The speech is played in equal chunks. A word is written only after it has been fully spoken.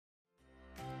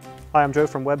Hi, I'm Joe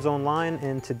from Webs Online,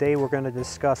 and today we're going to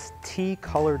discuss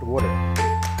tea-colored water.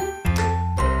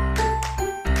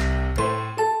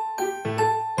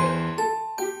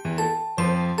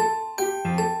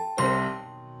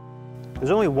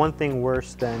 There's only one thing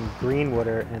worse than green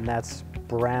water, and that's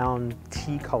brown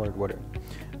tea-colored water.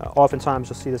 Oftentimes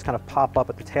you'll see this kind of pop up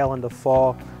at the tail end of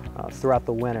fall throughout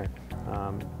the winter.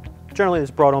 Generally,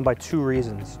 it's brought on by two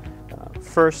reasons.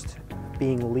 First,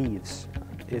 being leaves.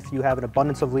 If you have an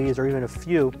abundance of leaves, or even a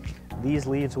few, these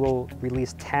leaves will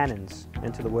release tannins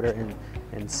into the water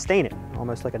and stain it,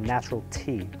 almost like a natural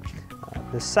tea.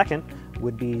 The second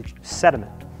would be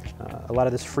sediment. A lot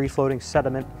of this free-floating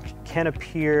sediment can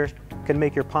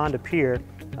make your pond appear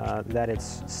that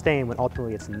it's stained when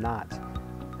ultimately it's not.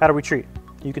 How do we treat?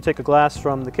 You can take a glass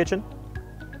from the kitchen,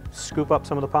 scoop up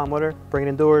some of the pond water, bring it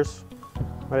indoors,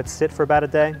 let it sit for about a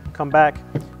day, come back.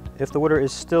 If the water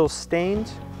is still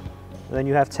stained, then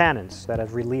you have tannins that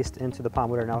have released into the pond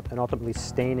water and ultimately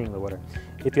staining the water.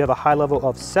 If you have a high level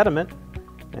of sediment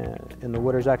and the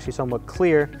water is actually somewhat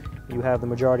clear, you have the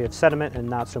majority of sediment and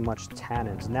not so much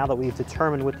tannins. Now that we've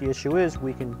determined what the issue is,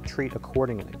 we can treat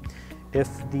accordingly.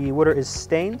 If the water is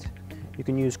stained, you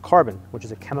can use carbon, which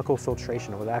is a chemical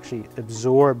filtration. It will actually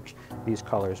absorb these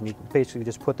colors. And you can basically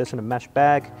just put this in a mesh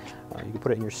bag. You can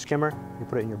put it in your skimmer, you can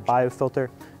put it in your biofilter,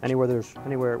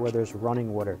 anywhere where there's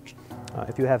running water.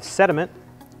 If you have sediment,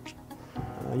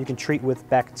 you can treat with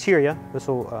bacteria. This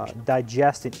will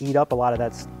digest and eat up a lot of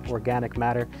that organic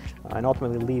matter and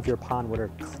ultimately leave your pond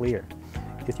water clear.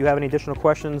 If you have any additional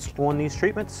questions on these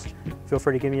treatments, feel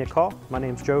free to give me a call. My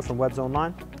name's Joe from Webs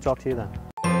Online. Talk to you then.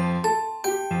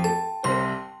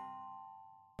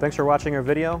 Thanks for watching our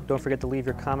video. Don't forget to leave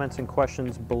your comments and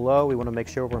questions below. We want to make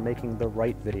sure we're making the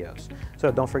right videos.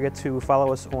 So don't forget to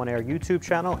follow us on our YouTube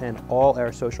channel and all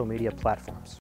our social media platforms.